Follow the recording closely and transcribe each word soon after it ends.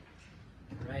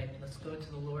Let's go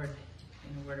to the Lord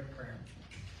in a word of prayer.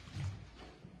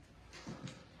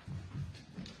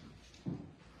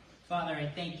 Father, I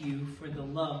thank you for the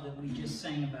love that we just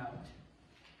sang about,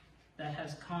 that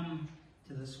has come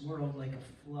to this world like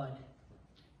a flood.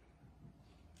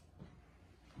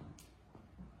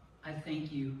 I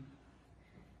thank you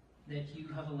that you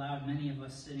have allowed many of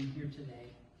us sitting here today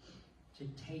to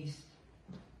taste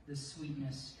the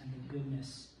sweetness and the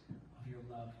goodness of your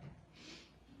love.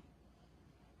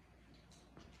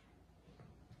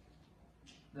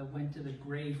 That went to the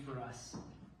grave for us.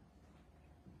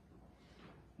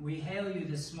 We hail you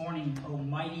this morning, O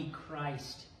mighty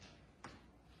Christ,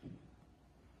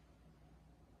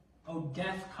 O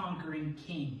death-conquering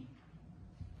King.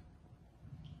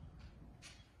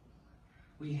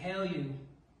 We hail you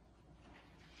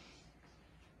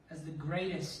as the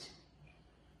greatest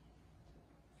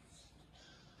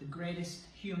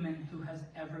human who has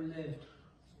ever lived.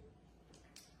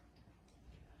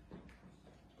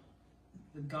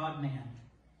 The God-man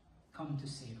come to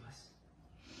save us.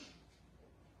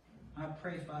 I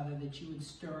pray, Father, that you would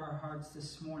stir our hearts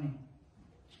this morning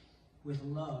with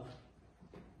love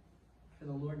for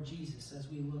the Lord Jesus as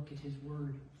we look at his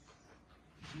word.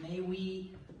 May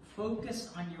we focus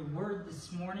on your word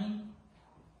this morning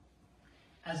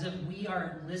as if we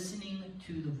are listening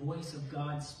to the voice of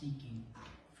God speaking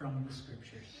from the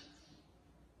scriptures.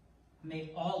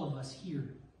 May all of us hear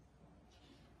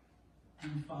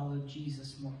and follow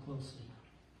Jesus more closely.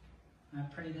 I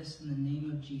pray this in the name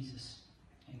of Jesus.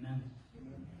 Amen.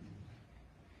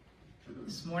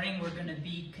 This morning we're going to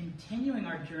be continuing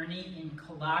our journey in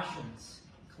Colossians.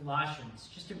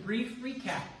 Just a brief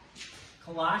recap.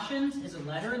 Colossians is a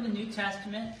letter in the New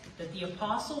Testament that the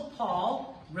Apostle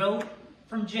Paul wrote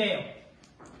from jail.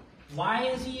 Why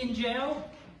is he in jail?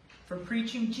 For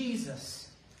preaching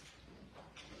Jesus.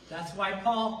 That's why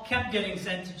Paul kept getting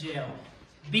sent to jail,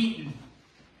 beaten,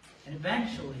 and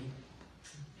eventually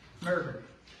murdered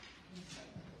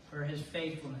for his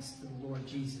faithfulness to the Lord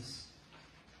Jesus.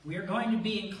 We are going to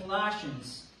be in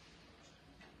Colossians.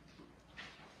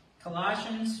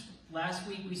 Colossians, last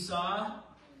week we saw,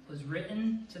 was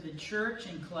written to the church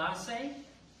in Colossae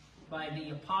by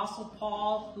the Apostle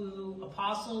Paul, who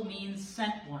apostle means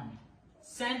sent one,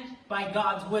 sent by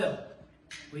God's will.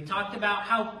 We talked about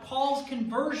how Paul's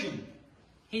conversion,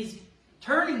 his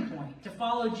turning point to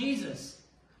follow Jesus,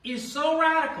 is so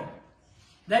radical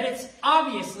that it's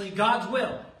obviously God's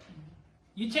will.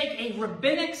 You take a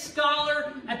rabbinic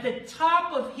scholar at the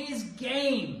top of his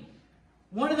game,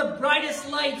 one of the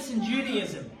brightest lights in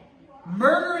Judaism,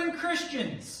 murdering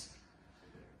Christians,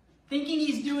 thinking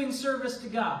he's doing service to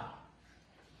God.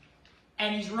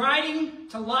 And he's riding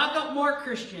to lock up more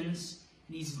Christians,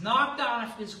 and he's knocked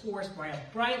off his horse by a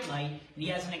bright light, and he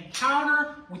has an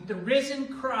encounter with the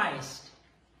risen Christ,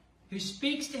 who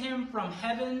speaks to him from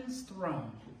heaven's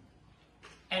throne.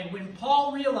 And when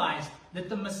Paul realized that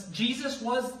Jesus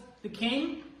was the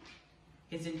king,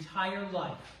 his entire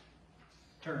life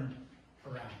turned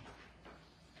around.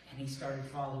 And he started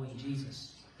following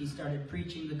Jesus. He started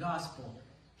preaching the gospel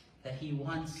that he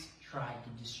once tried to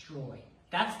destroy.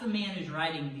 That's the man who's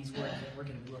writing these words that we're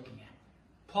going to be looking at.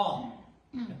 Paul,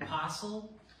 an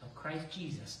apostle of Christ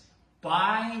Jesus,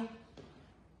 by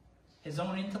his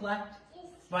own intellect,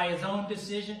 by his own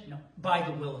decision, no, by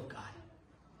the will of God.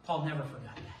 Paul never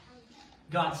forgot that.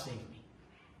 God saved me.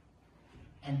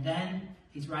 And then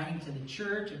he's writing to the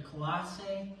church of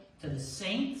Colossae, to the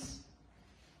saints,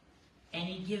 and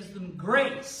he gives them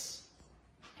grace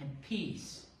and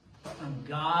peace from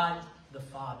God the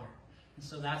Father. And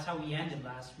so that's how we ended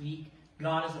last week.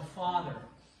 God is a Father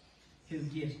who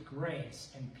gives grace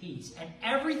and peace. And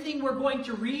everything we're going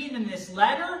to read in this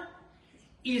letter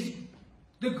is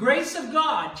the grace of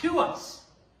God to us.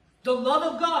 The love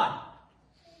of God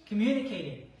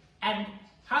communicated. And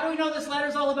how do we know this letter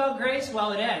is all about grace?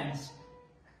 Well, it ends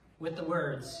with the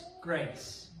words,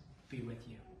 grace be with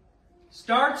you.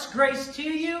 Starts grace to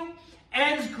you,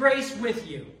 ends grace with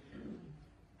you.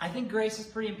 I think grace is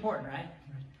pretty important, right?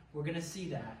 We're going to see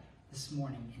that this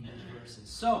morning in these verses.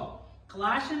 So,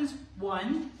 Colossians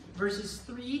 1, verses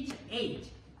 3 to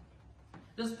 8.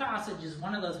 This passage is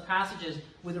one of those passages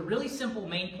with a really simple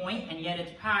main point, and yet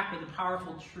it's packed with a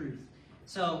powerful truth.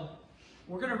 So,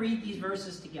 we're going to read these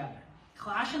verses together.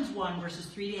 Colossians 1, verses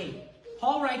 3 to 8.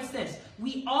 Paul writes this: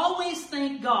 we always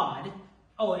thank God.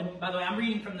 Oh, and by the way, I'm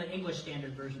reading from the English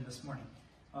Standard Version this morning.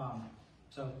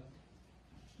 So,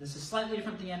 this is slightly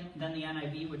different than the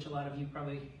NIV, which a lot of you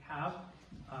probably have.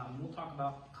 We'll talk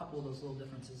about a couple of those little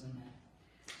differences in that.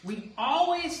 We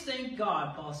always thank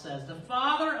God, Paul says, the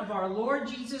Father of our Lord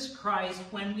Jesus Christ,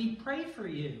 when we pray for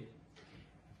you.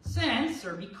 Since,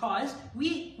 answer, because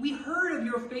we heard of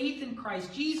your faith in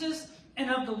Christ Jesus and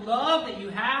of the love that you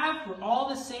have for all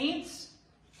the saints,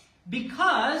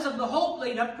 because of the hope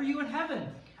laid up for you in heaven.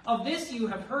 Of this you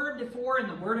have heard before in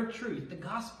the word of truth, the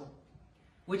gospel,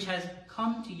 which has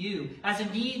come to you, as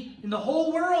indeed in the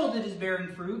whole world it is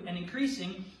bearing fruit and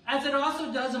increasing, as it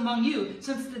also does among you,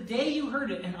 since the day you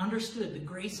heard it and understood the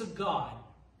grace of God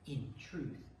in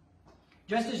truth.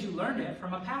 Just as you learned it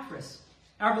from Epaphras,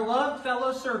 our beloved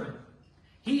fellow servant.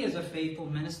 He is a faithful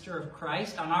minister of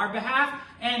Christ on our behalf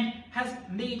and has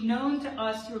made known to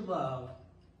us your love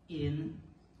in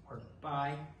or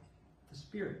by the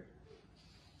Spirit.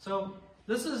 So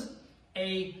this is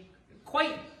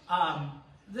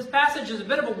this passage is a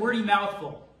bit of a wordy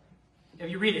mouthful if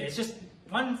you read it. It's just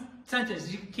one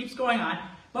sentence. It keeps going on.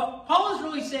 But Paul is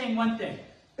really saying one thing.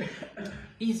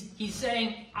 He's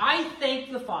saying, I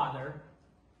thank the Father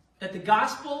that the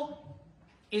gospel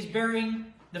is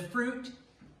bearing the fruit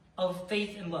of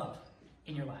faith and love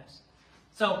in your lives.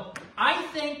 So I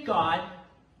thank God,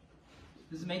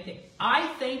 this is the main thing,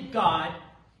 I thank God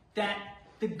that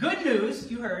the good news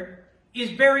you heard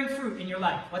is bearing fruit in your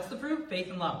life. What's the fruit? Faith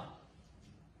and love.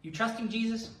 You're trusting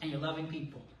Jesus and you're loving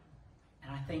people.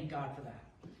 And I thank God for that.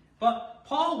 But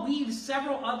Paul weaves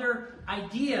several other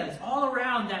ideas all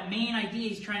around that main idea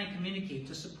he's trying to communicate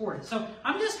to support it. So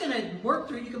I'm just going to work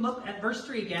through, you can look at verse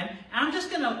 3 again, and I'm just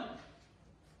going to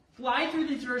fly through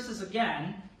these verses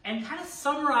again and kind of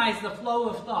summarize the flow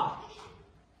of thought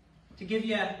to give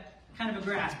you kind of a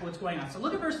grasp of what's going on. So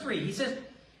look at verse 3. He says,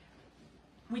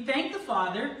 we thank the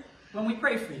Father when we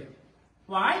pray for you.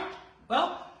 Why?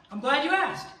 Well, I'm glad you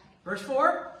asked. Verse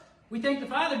 4, we thank the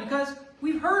Father because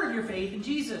we've heard of your faith in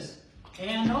Jesus.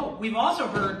 And we've also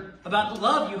heard about the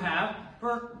love you have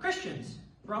for Christians,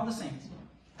 for all the saints.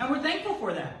 And we're thankful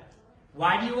for that.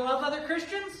 Why do you love other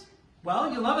Christians?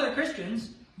 Well, you love other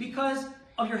Christians because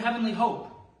of your heavenly hope.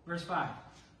 Verse 5.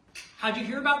 How'd you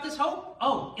hear about this hope?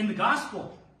 Oh, in the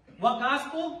gospel. What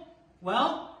gospel?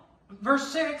 Well, verse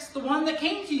 6, the one that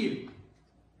came to you.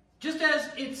 Just as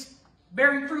it's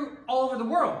bearing fruit all over the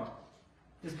world.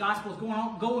 This gospel is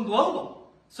going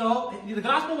global. So the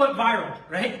gospel went viral,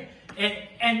 right?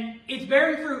 And it's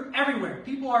bearing fruit everywhere.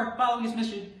 People are following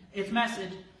its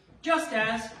message, just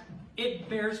as it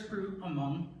bears fruit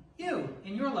among you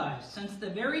in your lives, since the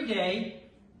very day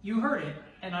you heard it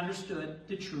and understood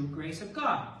the true grace of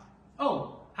God.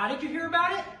 Oh, how did you hear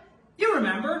about it? You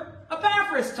remember,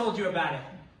 Epaphras told you about it.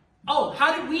 Oh,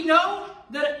 how did we know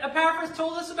that Epaphras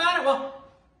told us about it? Well,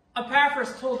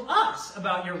 Epaphras told us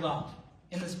about your love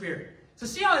in the Spirit. So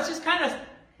see how it's just kind of,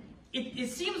 it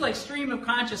seems like stream of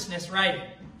consciousness writing.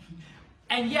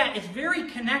 And yet it's very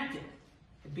connected.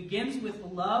 It begins with the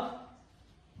love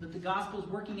that the gospel is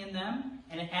working in them,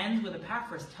 and it ends with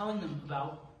Epaphras telling them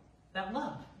about that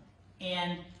love.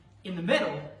 And in the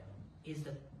middle is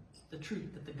the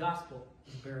truth that the gospel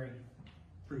is bearing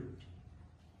fruit.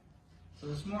 So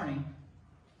this morning,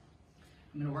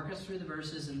 I'm going to work us through the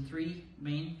verses in 3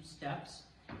 main steps,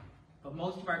 but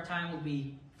most of our time will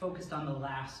be focused on the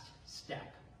last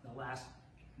step, the last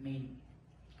main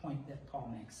point that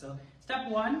Paul makes. So step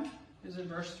 1 is in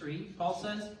verse 3. Paul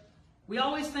says, we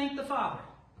always thank the Father.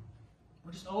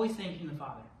 We're just always thanking the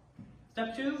Father.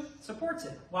 Step 2 supports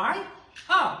it. Why?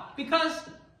 Because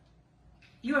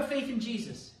you have faith in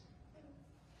Jesus.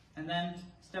 And then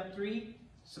step 3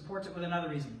 supports it with another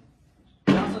reason.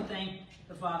 We also thank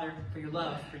the Father for your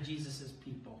love for Jesus'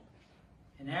 people.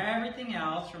 And everything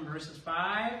else from verses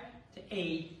 5 to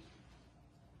 8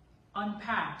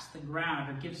 unpacks the ground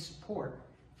or gives support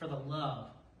for the love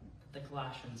that the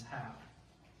Colossians have.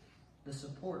 The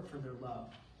support for their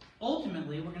love.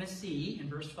 Ultimately, we're going to see in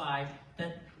verse 5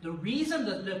 that the reason,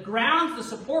 the grounds, the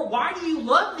support, why do you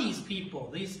love these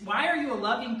people? Why are you a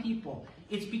loving people?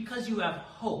 It's because you have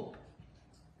hope.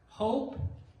 Hope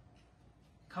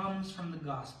comes from the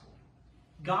gospel.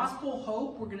 Gospel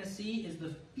hope, we're going to see, is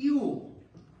the fuel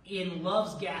in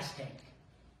love's gas tank.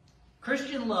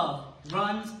 Christian love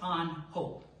runs on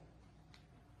hope.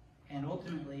 And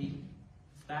ultimately,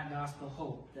 it's that gospel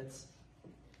hope that's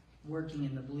working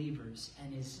in the believers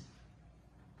and is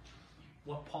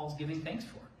what Paul's giving thanks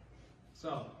for.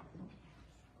 So,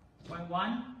 point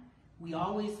 1, we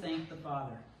always thank the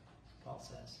Father, Paul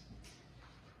says.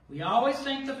 We always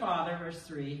thank the Father, verse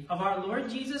 3, of our Lord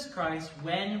Jesus Christ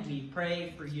when we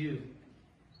pray for you.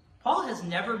 Paul has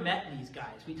never met these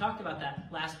guys. We talked about that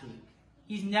last week.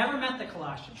 He's never met the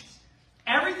Colossians.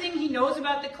 Everything he knows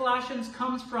about the Colossians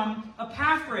comes from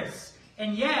Epaphras,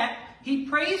 and yet he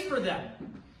prays for them.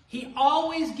 He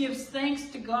always gives thanks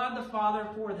to God the Father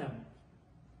for them.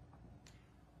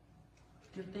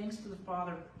 Give thanks to the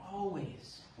Father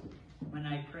always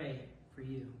I pray for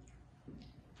you.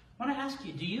 I want to ask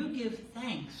you, do you give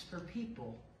thanks for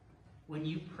people when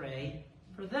you pray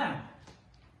for them?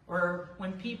 Or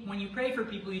when you pray for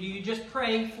people, do you just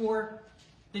pray for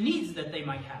the needs that they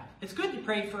might have? It's good to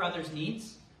pray for others'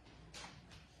 needs.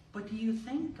 But do you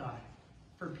thank God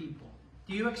for people?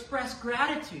 Do you express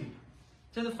gratitude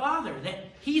to the Father that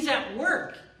He's at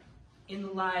work in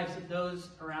the lives of those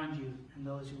around you and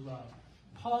those you love?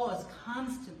 Paul is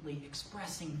constantly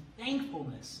expressing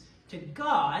thankfulness to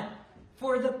God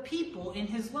for the people in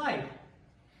his life,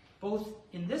 both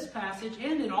in this passage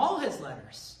and in all his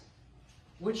letters,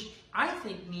 which I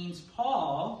think means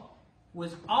Paul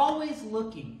was always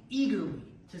looking eagerly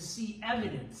to see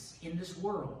evidence in this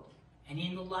world and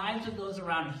in the lives of those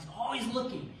around him. He's always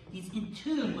looking. He's in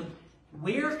tune with,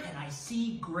 where can I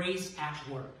see grace at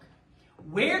work?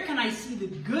 Where can I see the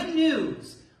good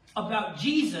news about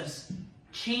Jesus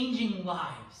changing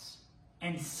lives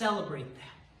and celebrate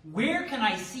that? Where can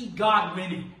I see God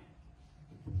winning?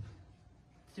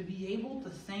 To be able to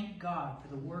thank God for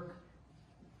the work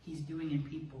He's doing in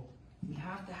people, we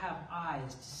have to have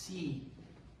eyes to see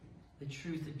the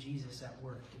truth of Jesus at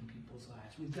work in people's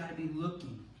lives. We've got to be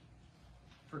looking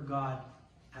for God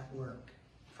at work,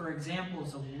 for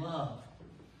examples of love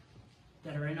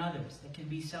that are in others that can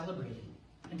be celebrated.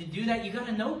 And to do that, you've got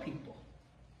to know people.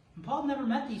 And Paul never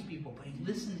met these people, but he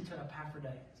listened to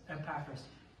Epaphras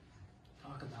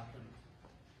talk about them.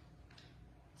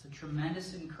 It's a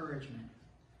tremendous encouragement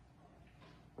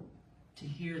to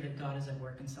hear that God is at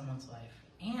work in someone's life.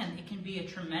 And it can be a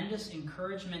tremendous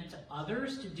encouragement to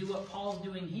others to do what Paul's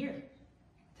doing here.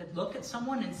 To look at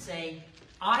someone and say,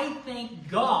 I thank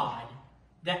God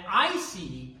that I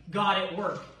see God at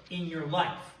work in your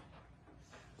life.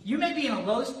 You may be in a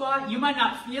low spot. You might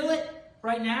not feel it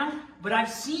right now. But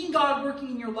I've seen God working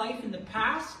in your life in the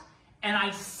past. And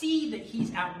I see that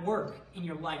He's at work in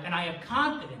your life. And I have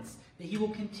confidence that He will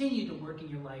continue to work in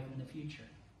your life in the future.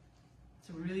 It's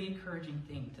a really encouraging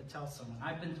thing to tell someone.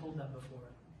 I've been told that before.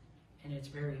 And it's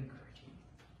very encouraging.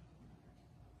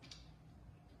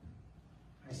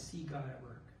 I see God at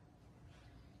work.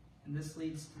 And this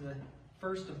leads to the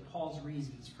first of Paul's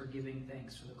reasons for giving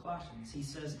thanks for the Colossians. He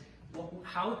says, well,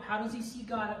 how does he see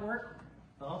God at work?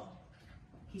 Well,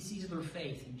 he sees their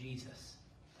faith in Jesus.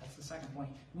 That's the second point.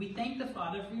 We thank the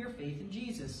Father for your faith in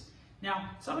Jesus. Now,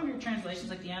 some of your translations,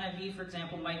 like the NIV, for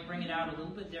example, might bring it out a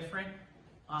little bit different.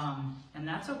 And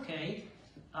that's okay.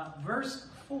 Verse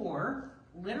 4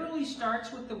 literally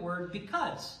starts with the word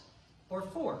because, or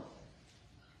for.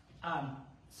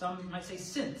 Some might say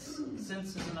since.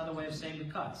 Since is another way of saying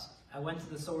because. I went to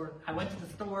the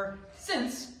store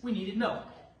since we needed milk.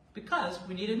 Because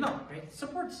we needed milk, right? It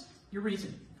supports your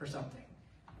reason for something.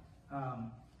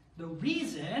 The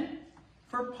reason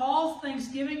for Paul's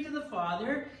thanksgiving to the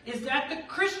Father is that the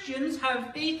Christians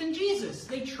have faith in Jesus.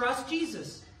 They trust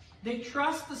Jesus. They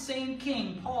trust the same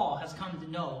King Paul has come to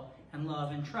know and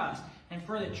love and trust. And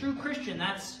for the true Christian,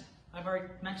 I've already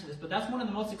mentioned this, but that's one of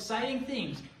the most exciting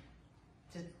things,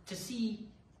 to see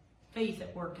faith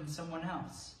at work in someone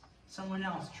else. Someone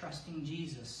else trusting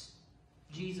Jesus.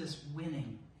 Jesus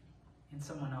winning in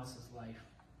someone else's life.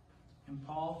 And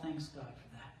Paul thanks God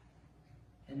for that.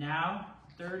 And now,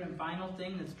 third and final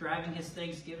thing that's driving his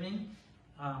thanksgiving,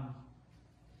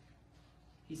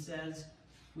 he says,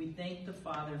 we thank the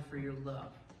Father for your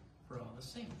love for all the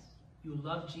saints. You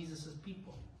love Jesus'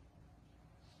 people.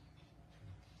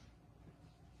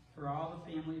 For all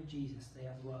the family of Jesus, they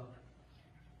have love.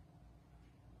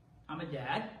 I'm a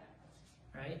dad,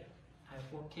 right? I have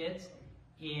 4 kids.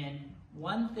 And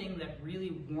one thing that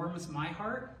really warms my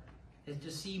heart is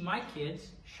to see my kids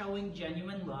showing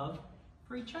genuine love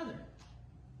for each other.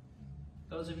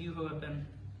 Those of you who have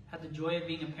had the joy of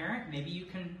being a parent, maybe you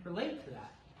can relate to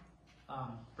that.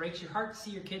 Breaks your heart to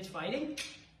see your kids fighting.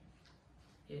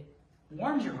 It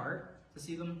warms your heart to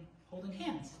see them holding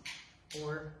hands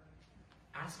or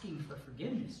asking for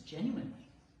forgiveness genuinely.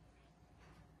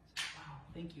 Wow,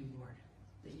 thank you, Lord,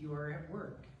 that you are at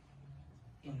work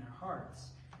in their hearts.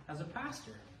 As a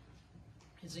pastor,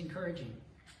 it's encouraging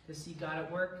to see God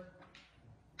at work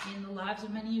in the lives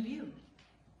of many of you,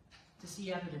 to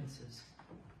see evidences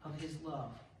of His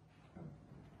love.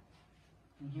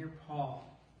 And here Paul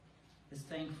is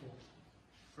thankful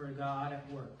for God at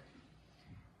work.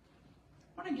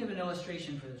 I want to give an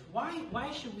illustration for this.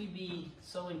 Why should we be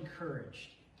so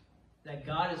encouraged that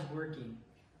God is working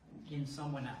in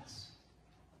someone else?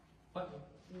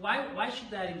 Why should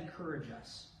that encourage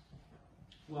us?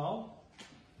 Well,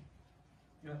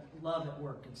 love at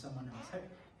work in someone else.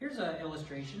 Here's an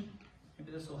illustration.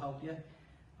 Maybe this will help you.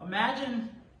 Imagine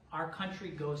our country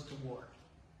goes to war.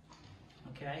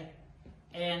 Okay?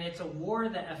 And it's a war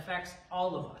that affects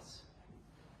all of us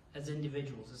as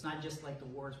individuals. It's not just like the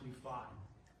wars we fought,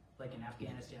 like in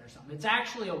Afghanistan or something. It's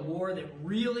actually a war that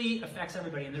really affects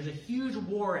everybody. And there's a huge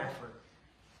war effort.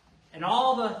 And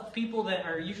all the people that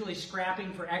are usually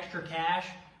scrapping for extra cash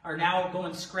are now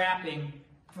going scrapping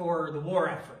for the war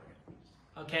effort.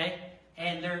 Okay?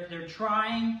 And they're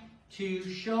trying to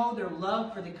show their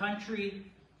love for the country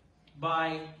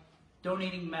by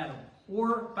donating metal,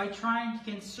 or by trying to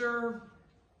conserve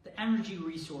the energy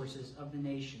resources of the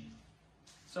nation.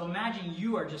 So imagine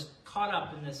you are just caught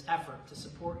up in this effort to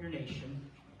support your nation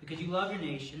because you love your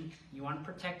nation, you want to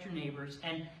protect your neighbors,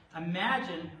 and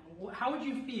imagine how would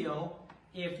you feel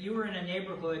if you were in a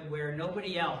neighborhood where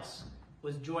nobody else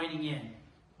was joining in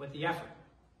with the effort?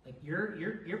 Like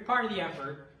you're part of the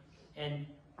effort, and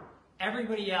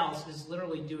everybody else is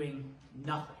literally doing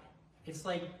nothing. It's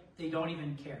like they don't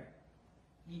even care.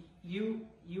 You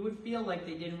would feel like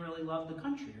they didn't really love the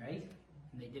country, right?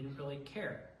 And they didn't really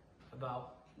care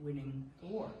about winning the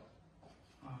war.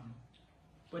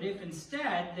 But if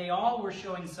instead they all were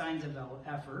showing signs of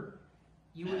effort,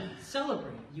 you would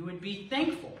celebrate. You would be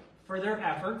thankful for their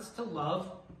efforts to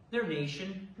love their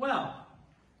nation well.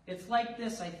 It's like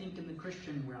this, I think, in the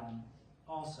Christian realm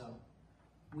also.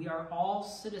 We are all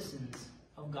citizens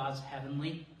of God's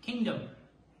heavenly kingdom.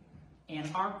 And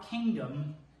our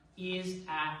kingdom is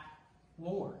at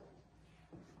war.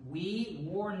 We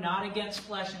war not against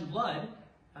flesh and blood,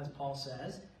 as Paul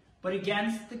says, but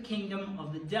against the kingdom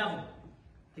of the devil,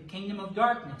 the kingdom of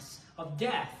darkness, of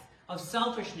death, of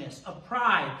selfishness, of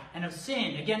pride, and of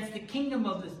sin, against the kingdom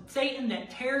of Satan that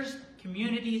tears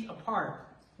communities apart.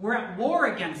 We're at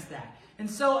war against that. And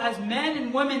so as men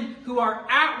and women who are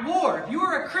at war, if you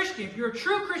are a Christian, if you're a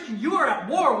true Christian, you are at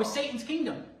war with Satan's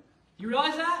kingdom. You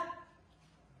realize that?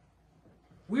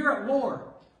 We're at war.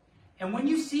 And when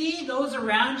you see those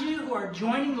around you who are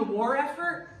joining the war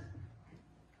effort,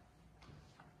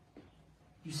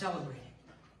 you celebrate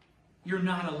it. You're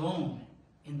not alone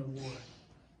in the war.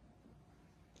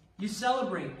 You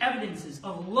celebrate evidences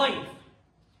of life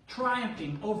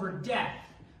triumphing over death,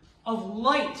 of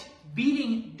light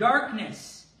beating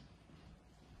darkness.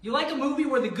 You like a movie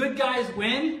where the good guys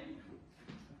win?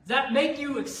 Does that make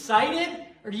you excited?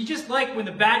 Or do you just like when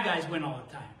the bad guys win all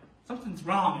the time? Something's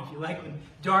wrong if you like when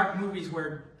dark movies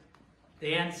where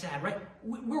they end sad, right?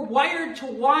 We're wired to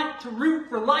want to root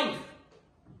for life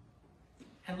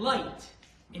and light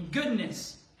and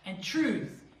goodness and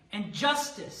truth and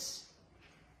justice.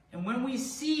 And when we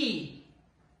see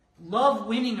love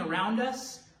winning around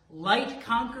us, light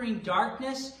conquering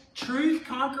darkness, truth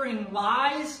conquering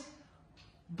lies,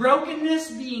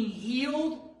 brokenness being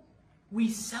healed, we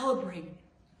celebrate.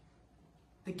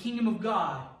 The kingdom of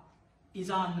God is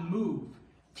on the move.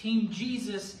 Team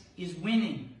Jesus is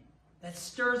winning. That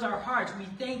stirs our hearts. We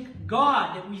thank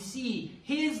God that we see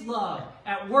His love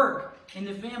at work in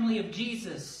the family of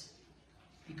Jesus.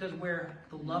 Because where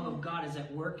the love of God is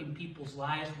at work in people's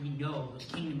lives, we know the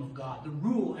kingdom of God, the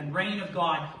rule and reign of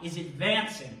God is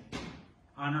advancing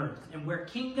on earth. And where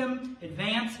kingdom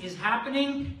advance is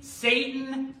happening,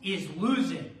 Satan is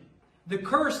losing. The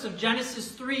curse of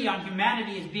Genesis 3 on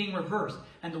humanity is being reversed,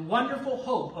 and the wonderful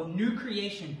hope of new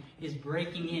creation is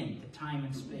breaking into time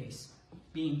and space,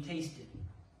 being tasted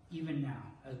even now,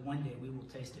 as one day we will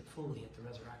taste it fully at the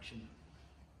resurrection.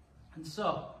 And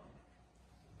so,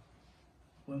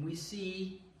 when we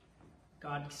see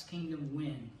God's kingdom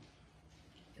win,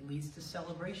 it leads to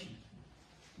celebration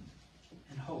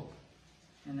and hope.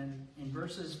 And then in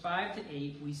verses 5 to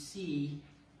 8, we see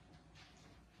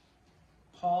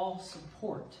Paul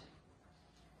support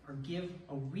or give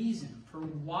a reason for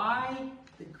why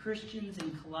the Christians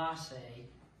in Colossae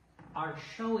are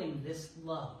showing this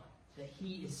love that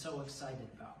he is so excited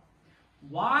about.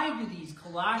 Why do these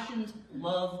Colossians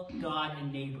love God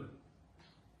and neighbor?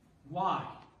 Why?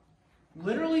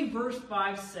 Literally, verse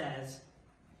 5 says,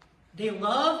 they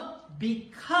love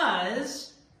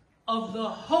because of the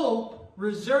hope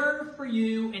reserved for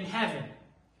you in heaven.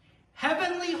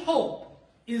 Heavenly hope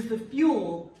is the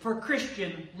fuel for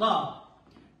Christian love.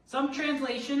 Some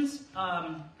translations,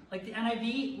 like the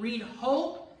NIV, read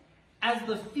hope as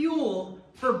the fuel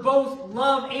for both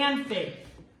love and faith.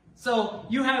 So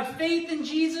you have faith in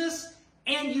Jesus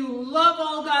and you love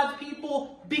all God's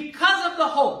people because of the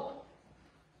hope.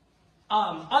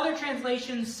 Other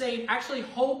translations say actually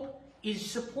hope is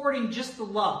supporting just the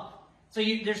love. So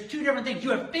there's two different things. You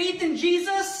have faith in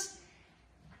Jesus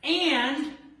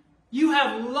and you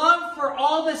have love for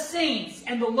all the saints,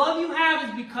 and the love you have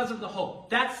is because of the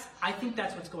hope. I think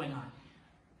that's what's going on.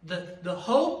 The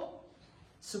hope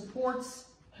supports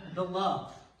the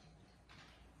love.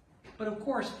 But of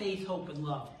course, faith, hope, and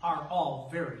love are all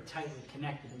very tightly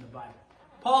connected in the Bible.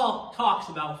 Paul talks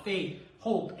about faith,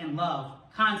 hope, and love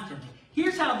constantly.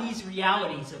 Here's how these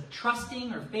realities of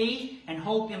trusting or faith and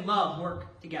hope and love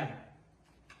work together.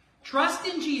 Trust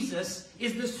in Jesus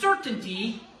is the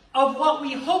certainty of what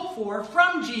we hope for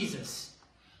from Jesus.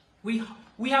 We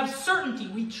have certainty.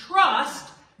 We trust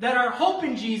that our hope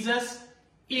in Jesus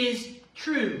is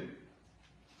true.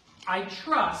 I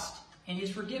trust in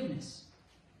his forgiveness.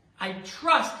 I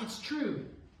trust it's true.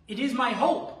 It is my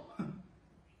hope.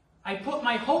 I put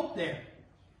my hope there.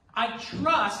 I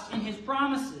trust in his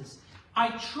promises. I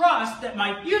trust that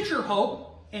my future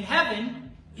hope in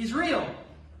heaven is real.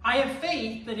 I have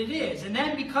faith that it is. And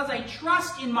then because I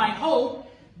trust in my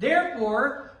hope,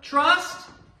 therefore, trust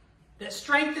that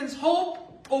strengthens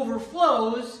hope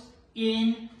overflows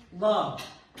in love.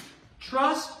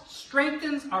 Trust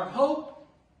strengthens our hope,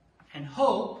 and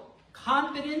hope,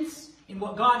 confidence in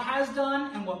what God has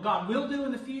done and what God will do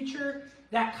in the future,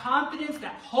 that confidence,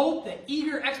 that hope, that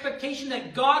eager expectation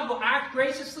that God will act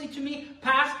graciously to me,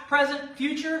 past, present,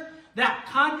 future, that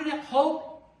confident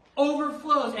hope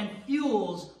overflows and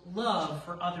fuels love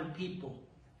for other people.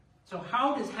 So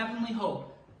how does heavenly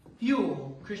hope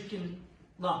fuel Christian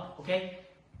love? Okay?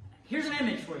 Here's an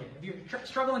image for you. If you're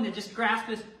struggling to just grasp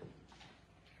this,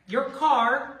 your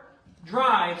car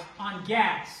drives on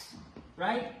gas,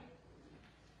 right?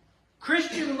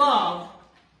 Christian love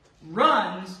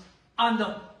runs on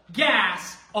the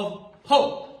gas of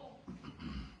hope.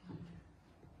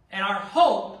 And our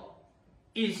hope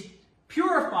is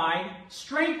purified,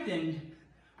 strengthened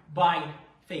by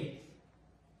faith.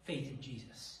 Faith in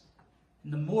Jesus.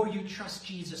 And the more you trust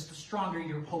Jesus, the stronger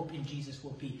your hope in Jesus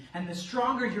will be. And the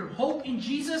stronger your hope in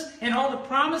Jesus and all the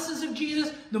promises of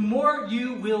Jesus, the more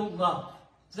you will love.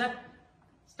 Is that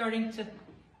starting to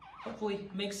hopefully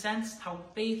make sense? How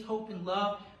faith, hope, and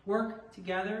love work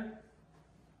together?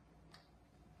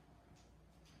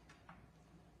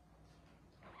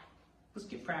 Let's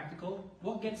get practical.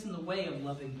 What gets in the way of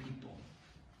loving people?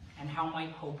 And how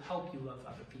might hope help you love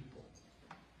other people?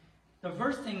 The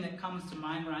first thing that comes to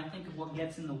mind when I think of what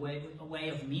gets in the way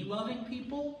of me loving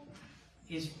people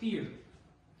is fear.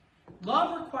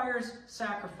 Love requires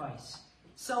sacrifice,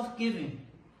 self-giving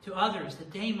to others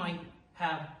that they might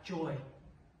have joy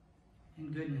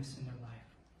and goodness in their life.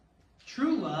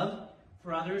 True love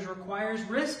for others requires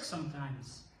risk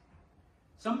sometimes.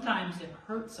 Sometimes it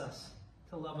hurts us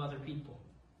to love other people.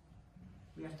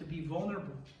 We have to be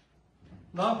vulnerable.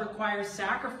 Love requires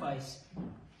sacrifice.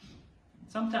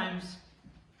 Sometimes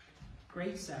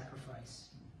great sacrifice.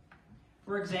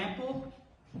 For example,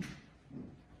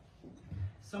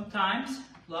 sometimes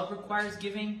love requires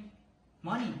giving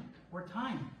money or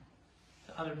time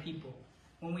to other people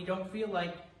when we don't feel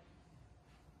like,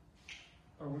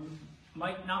 or we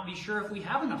might not be sure if we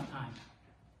have enough time.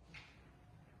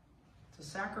 It's a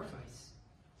sacrifice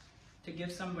to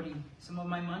give somebody some of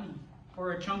my money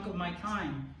or a chunk of my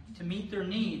time to meet their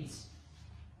needs.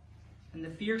 And the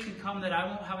fear can come that I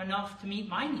won't have enough to meet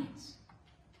my needs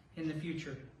in the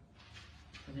future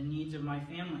or the needs of my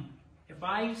family. If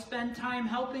I spend time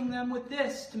helping them with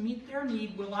this to meet their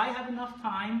need, will I have enough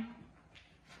time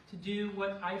to do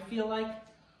what I feel like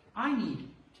I need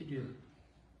to do?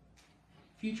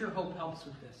 Future hope helps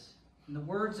with this. In the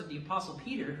words of the Apostle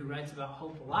Peter, who writes about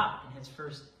hope a lot in his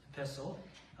first epistle,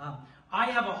 I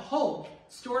have a hope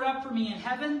stored up for me in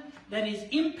heaven that is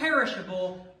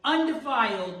imperishable,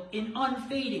 undefiled, and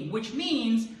unfading, which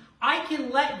means I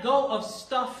can let go of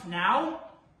stuff now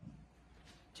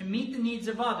to meet the needs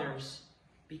of others,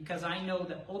 because I know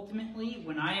that ultimately,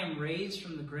 when I am raised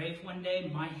from the grave one day,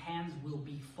 my hands will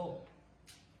be full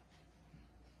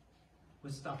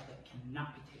with stuff that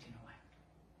cannot be taken away.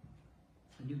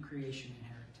 The new creation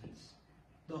inheritance.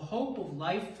 The hope of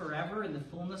life forever in the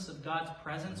fullness of God's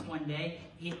presence one day,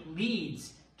 it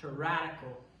leads to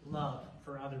radical love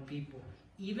for other people.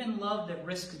 Even love that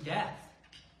risks death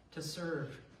to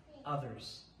serve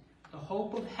others. The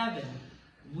hope of heaven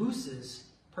looses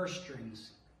purse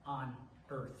strings on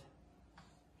earth.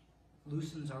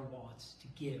 Loosens our wallets to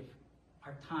give,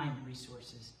 our time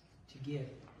resources to give.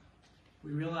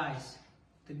 We realize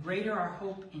the greater our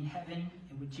hope in heaven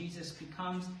and with Jesus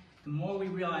becomes, the more we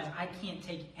realize I can't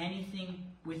take anything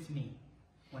with me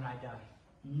when I die.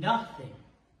 Nothing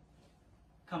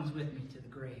comes with me to the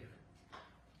grave.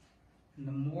 And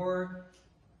the more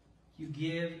you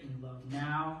give in love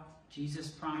now, Jesus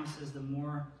promises the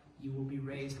more you will be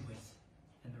raised with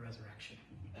in the resurrection.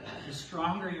 The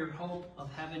stronger your hope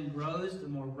of heaven grows, the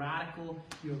more radical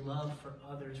your love for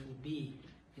others will be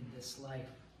in this life.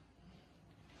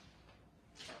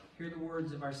 Hear the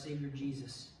words of our Savior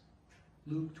Jesus.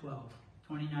 Luke 12,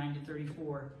 29 to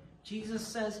 34. Jesus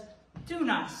says, "Do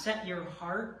not set your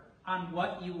heart on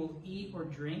what you will eat or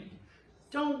drink.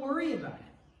 Don't worry about it.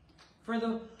 For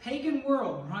the pagan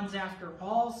world runs after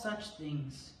all such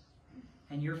things,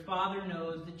 and your Father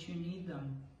knows that you need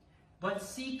them. But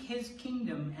seek his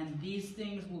kingdom, and these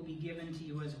things will be given to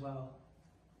you as well.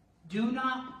 Do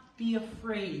not be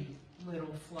afraid,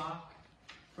 little flock,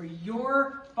 for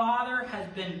your Father has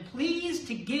been pleased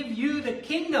to give you the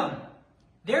kingdom.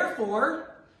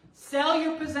 Therefore, sell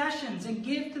your possessions and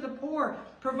give to the poor.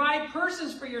 Provide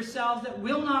purses for yourselves that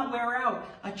will not wear out,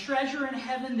 a treasure in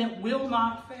heaven that will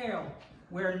not fail,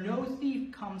 where no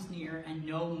thief comes near and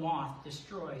no moth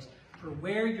destroys. For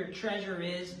where your treasure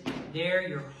is, there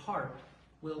your heart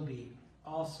will be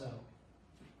also."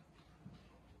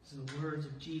 These are the words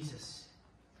of Jesus.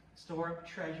 Store up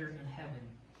treasure in heaven.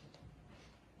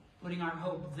 Putting our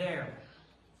hope there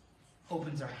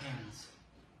opens our hands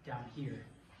down here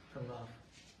for love.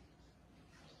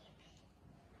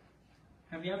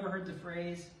 Have you ever heard the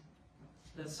phrase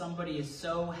that somebody is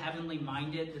so heavenly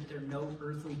minded that they're no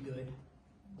earthly good?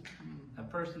 A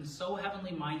person so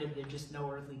heavenly minded they're just no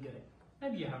earthly good.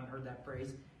 Maybe you haven't heard that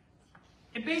phrase.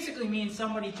 It basically means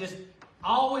somebody just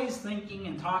always thinking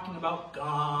and talking about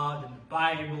God and the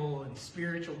Bible and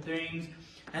spiritual things.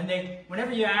 And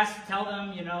whenever you tell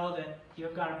them, that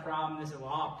you've got a problem, they say,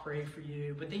 "Well, I'll pray for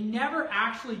you." But they never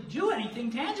actually do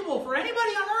anything tangible for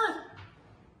anybody on earth.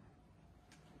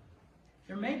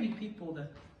 There may be people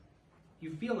that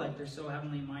you feel like they're so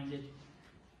heavenly minded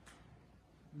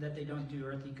that they don't do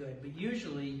earthly good. But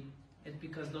usually it's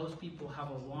because those people have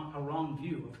a wrong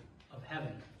view of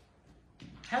heaven.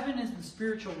 Heaven is the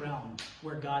spiritual realm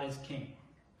where God is king.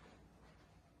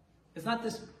 It's not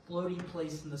this floaty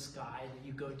place in the sky that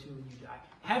you go to when you die.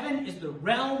 Heaven is the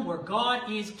realm where God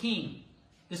is king.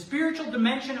 The spiritual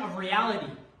dimension of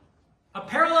reality. A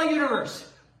parallel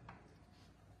universe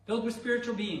filled with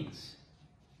spiritual beings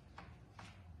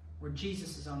where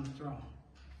Jesus is on the throne.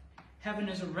 Heaven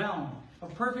is a realm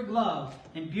of perfect love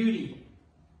and beauty.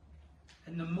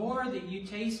 And the more that you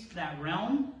taste that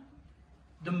realm,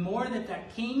 the more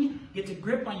that king gets a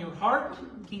grip on your heart,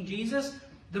 King Jesus,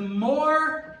 the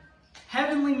more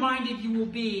heavenly minded you will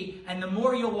be, and the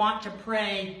more you'll want to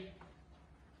pray,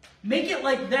 "Make it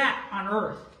like that on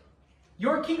earth.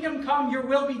 Your kingdom come, your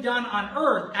will be done on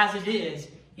earth as it is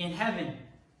in heaven."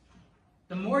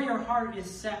 The more your heart is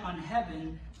set on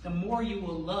heaven, the more you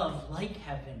will love like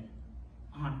heaven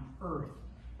on earth.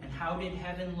 And how did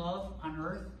heaven love on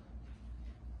earth?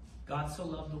 God so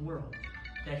loved the world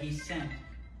that he sent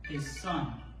his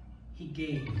Son. He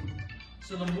gave.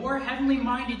 So the more heavenly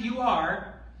minded you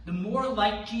are, the more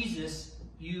like Jesus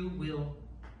you will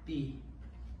be.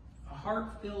 A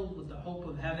heart filled with the hope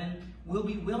of heaven will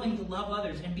be willing to love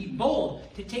others and be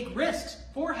bold to take risks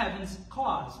for heaven's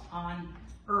cause on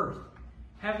earth.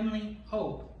 Heavenly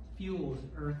hope fuels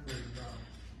earthly love.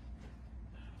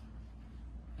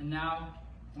 And now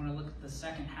I want to look at the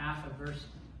second half of verse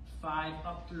 5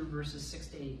 up through verses 6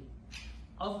 to 8.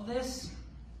 Of this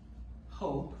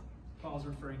hope, Paul's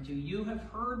referring to, you have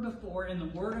heard before in the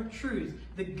word of truth,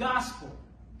 the gospel,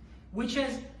 which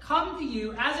has come to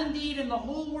you, as indeed in the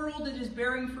whole world it is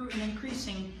bearing fruit and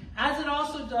increasing, as it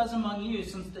also does among you,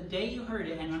 since the day you heard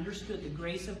it and understood the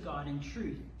grace of God in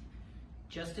truth,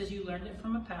 just as you learned it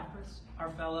from Epaphras, our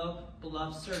fellow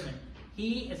beloved servant.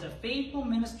 He is a faithful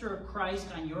minister of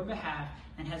Christ on your behalf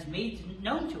and has made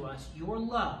known to us your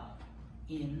love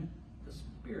in the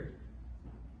Spirit.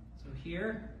 So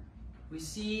here we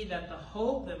see that the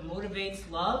hope that motivates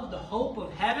love, the hope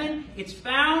of heaven, it's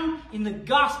found in the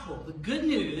gospel, the good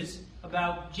news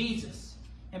about Jesus.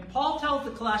 And Paul tells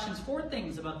the Colossians 4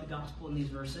 things about the gospel in these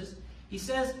verses. He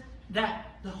says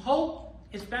that the hope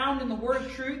is found in the word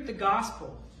of truth, the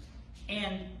gospel.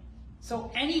 And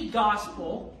so any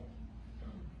gospel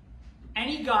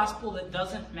that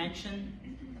doesn't mention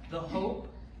the hope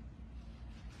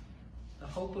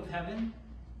of heaven,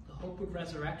 the hope of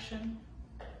resurrection,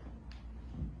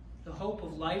 the hope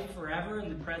of life forever in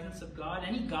the presence of God,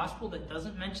 any gospel that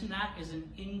doesn't mention that is an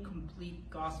incomplete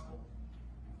gospel.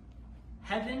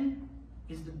 Heaven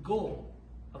is the goal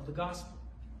of the gospel.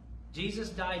 Jesus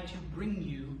died to bring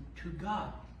you to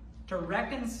God, to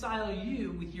reconcile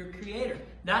you with your Creator.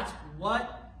 That's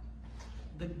what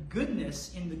the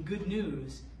goodness in the good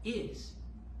news is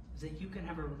that you can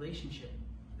have a relationship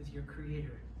with your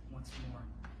Creator once more.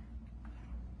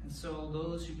 And so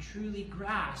those who truly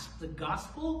grasp the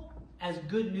gospel as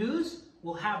good news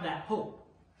will have that hope.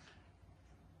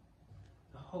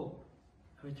 The hope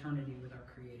of eternity with our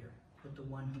Creator, with the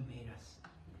one who made us.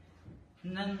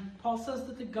 And then Paul says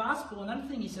that the gospel, another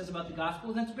thing he says about the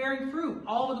gospel, is that it's bearing fruit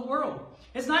all over the world.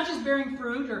 It's not just bearing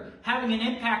fruit or having an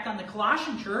impact on the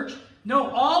Colossian church.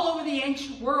 No, all over the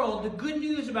ancient world, the good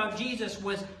news about Jesus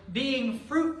was being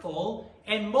fruitful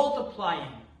and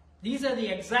multiplying. These are the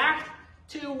exact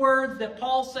two words that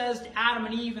Paul says to Adam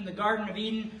and Eve in the Garden of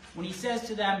Eden when he says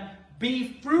to them,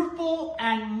 be fruitful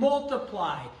and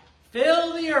multiply.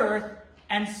 Fill the earth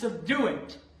and subdue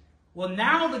it. Well,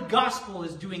 now the gospel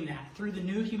is doing that through the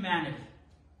new humanity.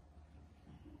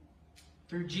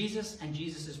 Through Jesus and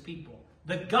Jesus' people.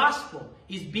 The gospel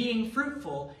is being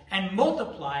fruitful and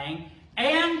multiplying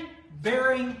and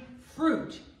bearing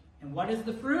fruit. And what is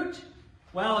the fruit?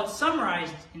 Well, it's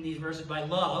summarized in these verses by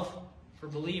love for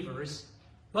believers.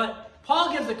 But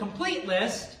Paul gives a complete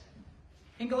list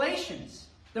in Galatians.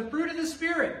 The fruit of the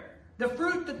Spirit. The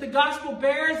fruit that the gospel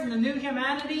bears in the new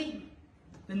humanity,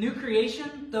 the new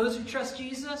creation, those who trust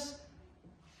Jesus,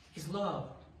 is love,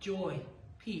 joy,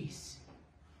 peace,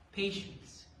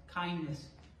 patience, kindness,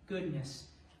 goodness,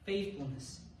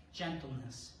 faithfulness,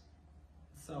 gentleness,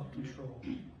 self-control.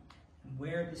 And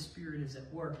where the Spirit is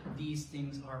at work, these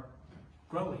things are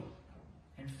growing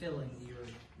and filling the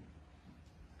earth.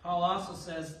 Paul also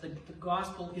says that the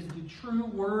gospel is the true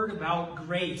word about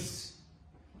grace.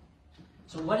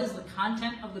 So what is the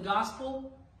content of the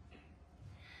gospel?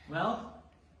 Well,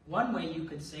 one way you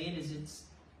could say it is it's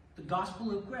the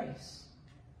gospel of grace.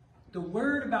 The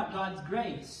word about God's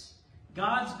grace.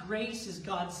 God's grace is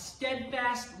God's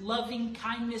steadfast, loving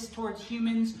kindness towards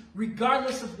humans,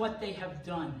 regardless of what they have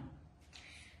done.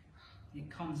 It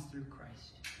comes through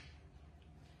Christ.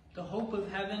 The hope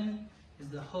of heaven is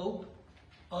the hope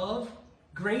of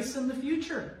grace in the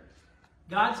future.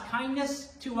 God's kindness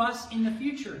to us in the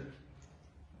future.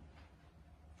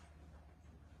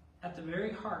 At the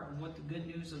very heart of what the good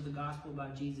news of the gospel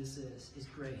about Jesus is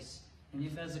grace. And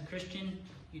if as a Christian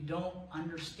you don't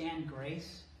understand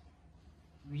grace,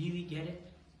 really get it,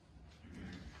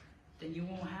 then you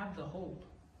won't have the hope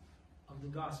of the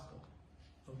gospel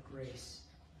of grace.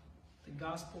 The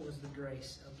gospel is the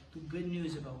grace of the good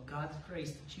news about God's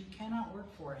grace that you cannot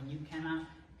work for and you cannot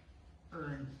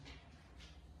earn.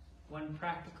 One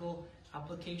practical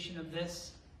application of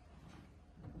this,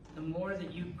 the more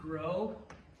that you grow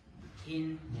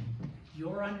in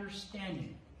your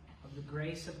understanding of the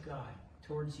grace of God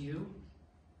towards you,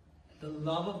 the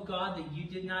love of God that you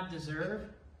did not deserve,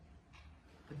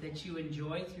 but that you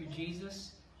enjoy through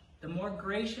Jesus, the more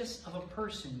gracious of a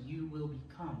person you will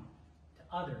become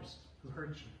to others who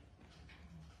hurt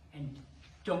you and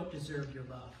don't deserve your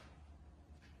love.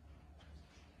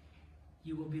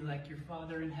 You will be like your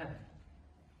Father in heaven,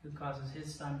 who causes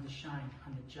his sun to shine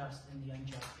on the just and the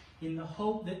unjust, in the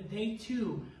hope that they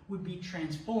too would be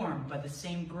transformed by the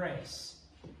same grace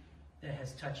that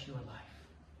has touched your life.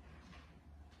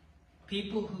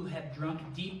 People who have drunk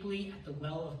deeply at the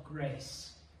well of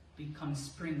grace become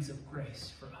springs of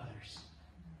grace for others.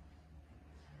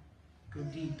 Go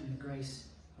deep in the grace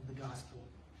of the gospel.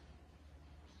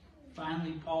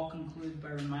 Finally, Paul concludes by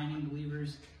reminding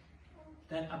believers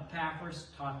that Epaphras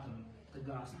taught them the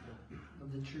gospel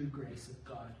of the true grace of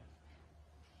God.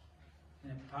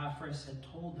 And Epaphras had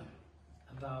told them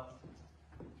about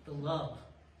the love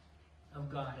of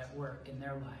God at work in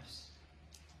their lives.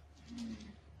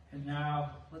 And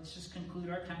now, let's just conclude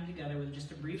our time together with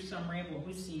just a brief summary of what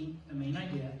we've seen, the main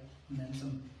idea, and then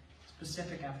some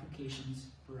specific applications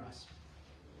for us.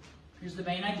 Here's the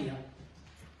main idea.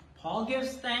 Paul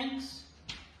gives thanks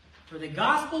for the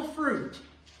gospel fruit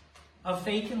of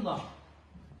faith and love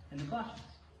in the Colossians.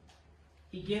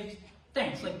 He gives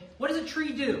thanks. Like, what does a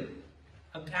tree do?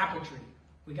 An apple tree.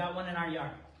 We got one in our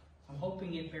yard. I'm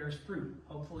hoping it bears fruit.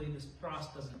 Hopefully this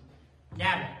frost doesn't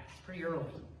nab it. It's pretty early.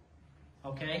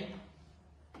 Okay?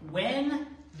 When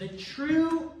the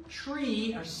true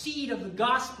tree or seed of the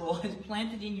gospel is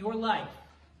planted in your life,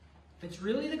 if it's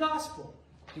really the gospel,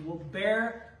 it will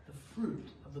bear the fruit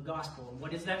of the gospel. And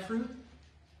what is that fruit?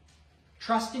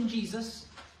 Trust in Jesus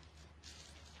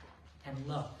and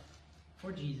love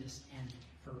for Jesus and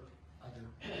for other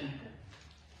people.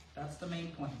 That's the main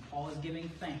point. Paul is giving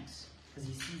thanks because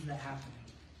he sees that happening.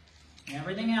 And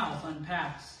everything else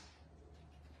unpacks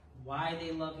why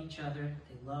they love each other.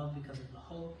 They love because of the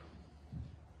hope.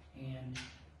 And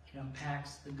it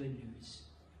unpacks the good news.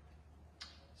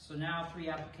 So now 3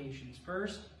 applications.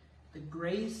 First, the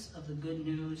grace of the good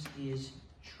news is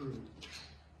true.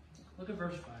 Look at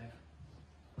verse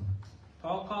 5.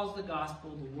 Paul calls the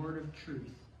gospel the word of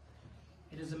truth.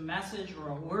 It is a message or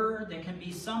a word that can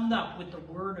be summed up with the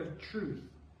word of truth.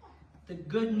 The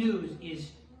good news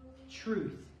is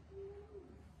truth.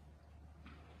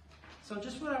 So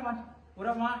just what I want what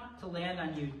I want to land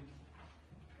on you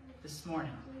this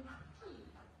morning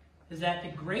is that the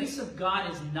grace of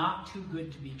God is not too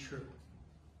good to be true.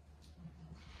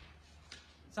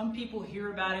 Some people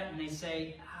hear about it and they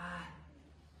say,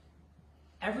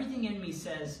 everything in me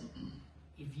says,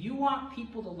 if you want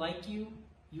people to like you,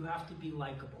 you have to be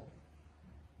likable.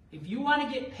 If you want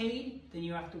to get paid, then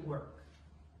you have to work.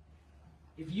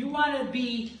 If you want to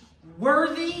be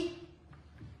worthy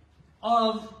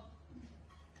of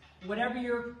whatever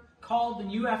you're called, then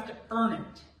you have to earn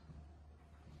it.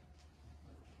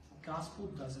 The gospel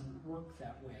doesn't work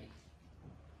that way.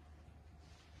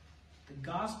 The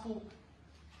gospel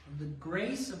of the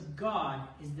grace of God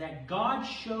is that God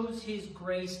shows his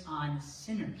grace on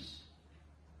sinners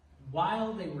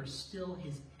while they were still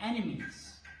his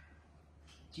enemies.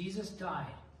 Jesus died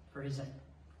for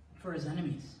his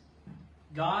enemies.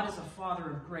 God is a Father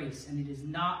of grace, and it is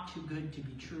not too good to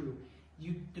be true.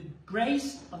 The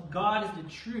grace of God is the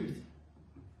truth.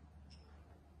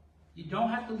 You don't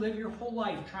have to live your whole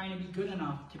life trying to be good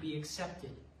enough to be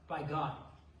accepted by God.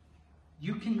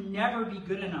 You can never be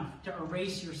good enough to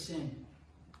erase your sin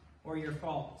or your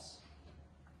faults.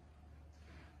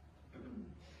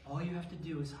 All you have to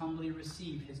do is humbly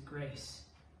receive his grace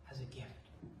as a gift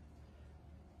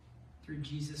through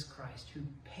Jesus Christ, who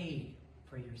paid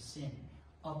for your sin.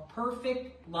 A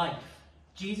perfect life,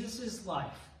 Jesus'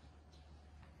 life,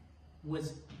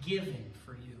 was given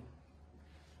for you.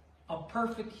 A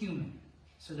perfect human,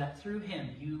 so that through him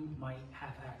you might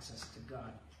have access to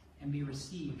God and be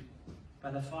received by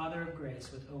the Father of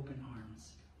grace with open arms.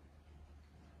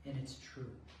 And it's true.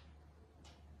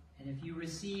 And if you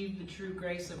receive the true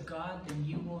grace of God, then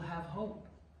you will have hope.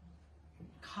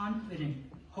 Confident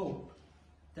hope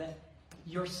that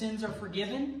your sins are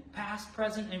forgiven, past,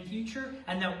 present, and future,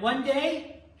 and that one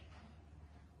day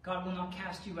God will not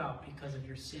cast you out because of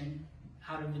your sin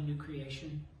out of the new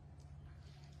creation,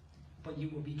 but you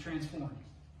will be transformed,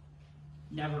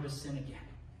 never to sin again.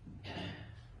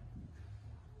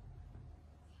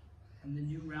 And the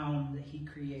new realm that he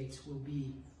creates will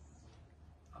be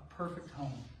a perfect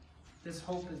home. This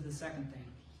hope is the second thing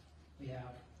we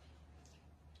have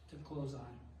to close on.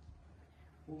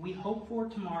 What we hope for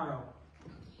tomorrow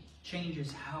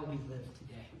changes how we live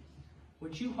today.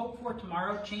 What you hope for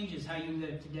tomorrow changes how you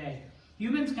live today.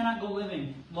 Humans cannot go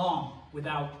living long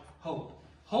without hope.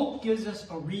 Hope gives us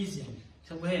a reason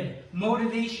to live,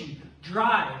 motivation,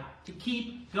 drive to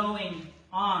keep going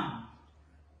on.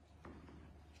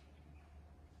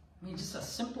 I mean, just a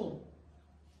simple,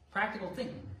 practical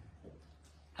thing.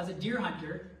 As a deer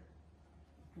hunter,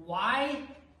 why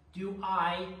do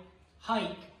I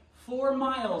hike 4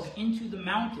 miles into the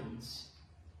mountains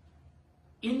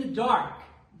in the dark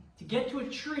to get to a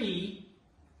tree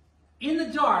in the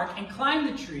dark and climb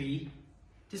the tree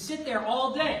to sit there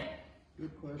all day?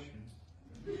 Good question.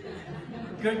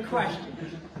 Good question.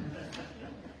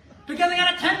 Because I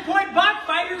got a 10-point buck,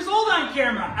 5 years old on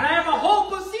camera, and I have a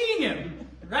hope of seeing him,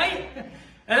 right?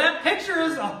 And that picture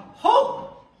is a hope.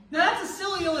 Now that's a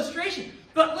silly illustration.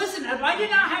 But listen, if I did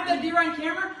not have that deer on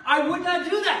camera, I would not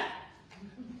do that.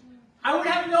 I would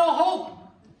have no hope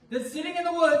that sitting in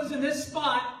the woods in this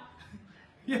spot,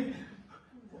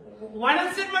 why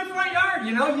not sit in my front yard?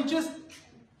 You just,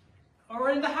 or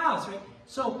in the house, right?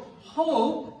 So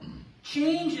hope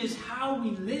changes how we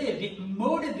live. It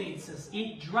motivates us.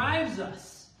 It drives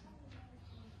us.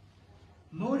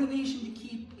 Motivation to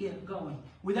keep going.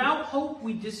 Without hope,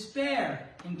 we despair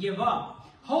and give up.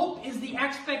 Hope is the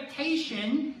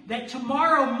expectation that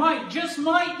tomorrow just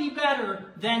might be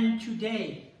better than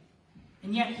today.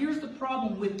 And yet, here's the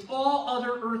problem with all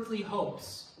other earthly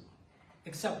hopes,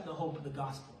 except the hope of the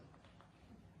gospel.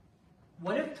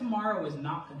 What if tomorrow is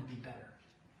not going to be better?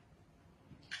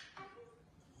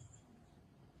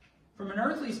 From an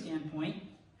earthly standpoint,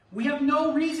 we have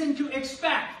no reason to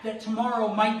expect that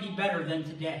tomorrow might be better than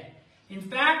today. In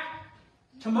fact,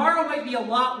 tomorrow might be a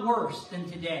lot worse than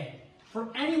today for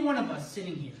any one of us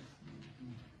sitting here.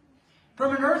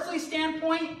 From an earthly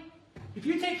standpoint, if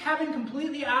you take heaven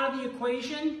completely out of the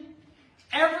equation,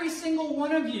 every single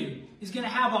one of you is going to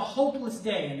have a hopeless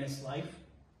day in this life.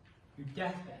 Your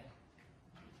deathbed.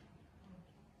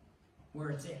 Where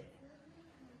it's it.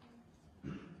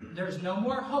 There's no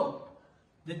more hope.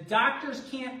 The doctors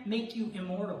can't make you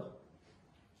immortal.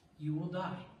 You will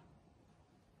die.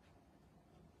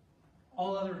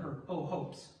 All other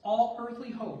hopes, all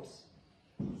earthly hopes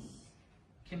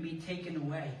can be taken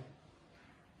away.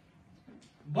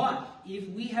 But if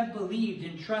we have believed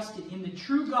and trusted in the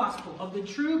true gospel of the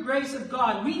true grace of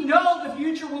God, we know the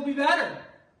future will be better.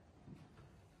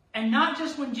 And not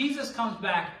just when Jesus comes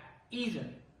back either.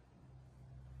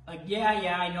 Like,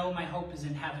 yeah, I know my hope is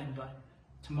in heaven, but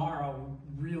tomorrow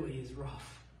really is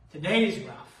rough. Today is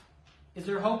rough. Is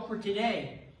there hope for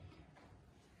today?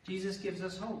 Jesus gives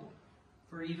us hope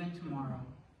for even tomorrow.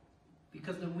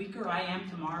 Because the weaker I am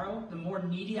tomorrow, the more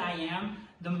needy I am,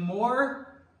 the more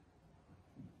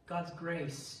God's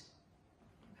grace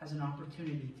has an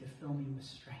opportunity to fill me with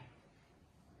strength.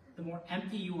 The more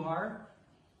empty you are,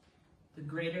 the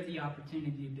greater the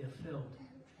opportunity to be filled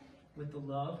with the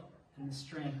love and the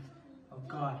strength of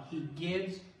God. He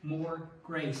gives more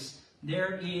grace.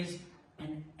 There is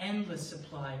an endless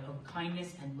supply of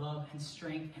kindness and love and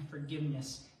strength and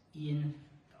forgiveness in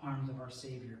the arms of our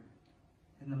Savior.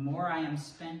 And the more I am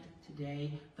spent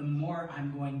today, the more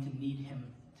I'm going to need him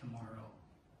tomorrow.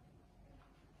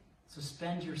 So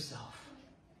spend yourself,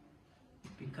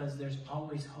 because there's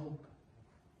always hope.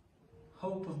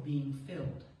 Hope of being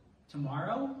filled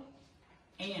tomorrow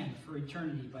and for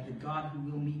eternity by the God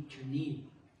who will meet your need.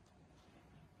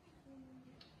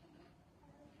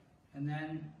 And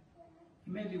then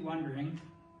you may be wondering,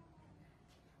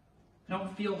 I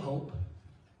don't feel hope.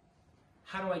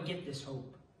 How do I get this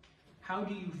hope? How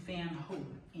do you fan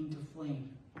hope into flame?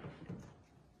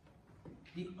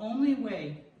 The only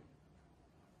way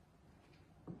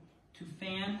to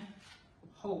fan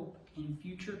hope in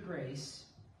future grace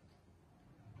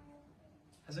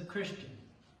as a Christian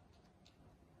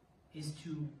is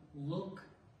to look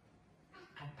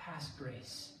at past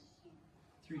grace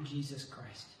through Jesus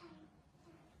Christ.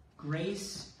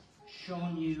 Grace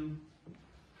shown you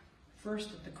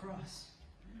first at the cross.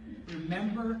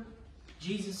 Remember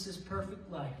Jesus'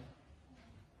 perfect life.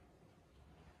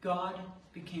 God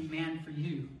became man for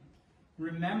you.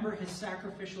 Remember his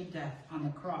sacrificial death on the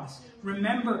cross.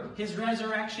 Remember his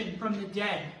resurrection from the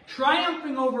dead,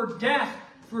 triumphing over death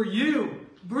for you,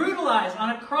 brutalized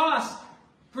on a cross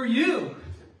for you.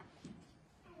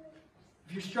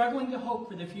 If you're struggling to hope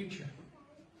for the future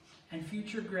and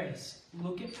future grace,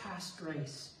 look at past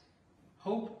grace.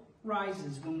 Hope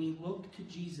rises when we look to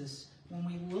Jesus, when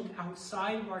we look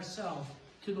outside of ourselves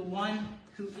to the one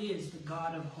who is the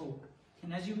God of hope.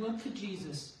 And as you look to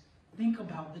Jesus, think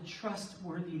about the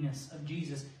trustworthiness of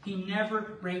Jesus. He never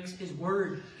breaks his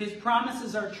word. His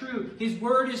promises are true. His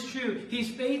word is true. He's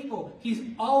faithful. He's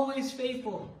always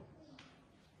faithful.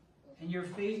 And your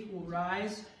faith will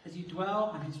rise as you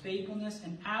dwell on his faithfulness.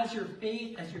 And as your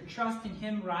faith, as your trust in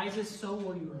him rises, so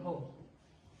will your hope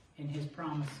in his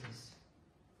promises.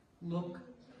 Look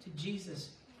to Jesus,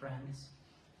 friends.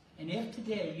 And if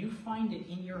today you find it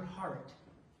in your heart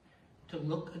to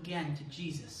look again to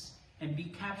Jesus and be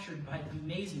captured by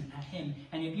amazement at him,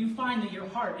 and if you find that your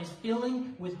heart is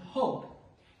filling with hope,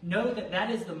 know that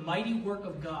that is the mighty work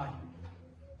of God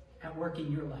at work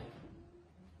in your life.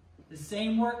 The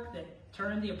same work that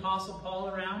turned the Apostle Paul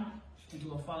around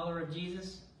into a follower of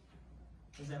Jesus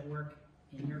is at work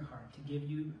in your heart to give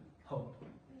you hope.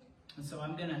 And so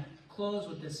I'm going to close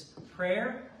with this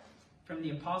prayer from the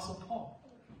Apostle Paul.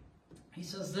 He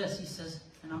says this, he says,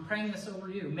 and I'm praying this over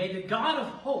you, may the God of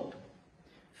hope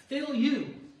fill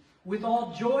you with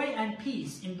all joy and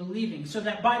peace in believing, so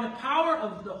that by the power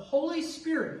of the Holy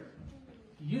Spirit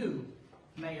you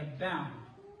may abound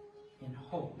in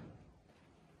hope.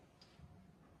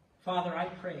 Father, I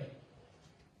pray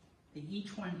that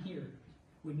each one here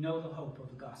would know the hope of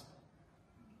the gospel.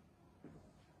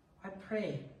 I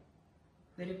pray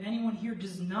that if anyone here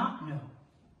does not know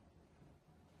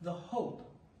the hope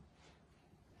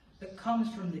that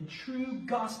comes from the true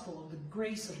gospel of the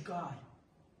grace of God,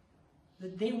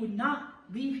 that they would not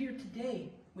leave here today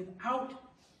without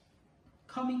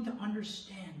coming to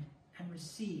understand and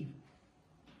receive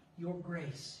your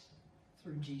grace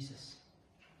through Jesus.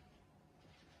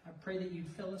 I pray that you'd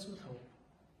fill us with hope.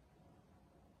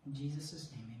 In Jesus'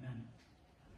 name, amen.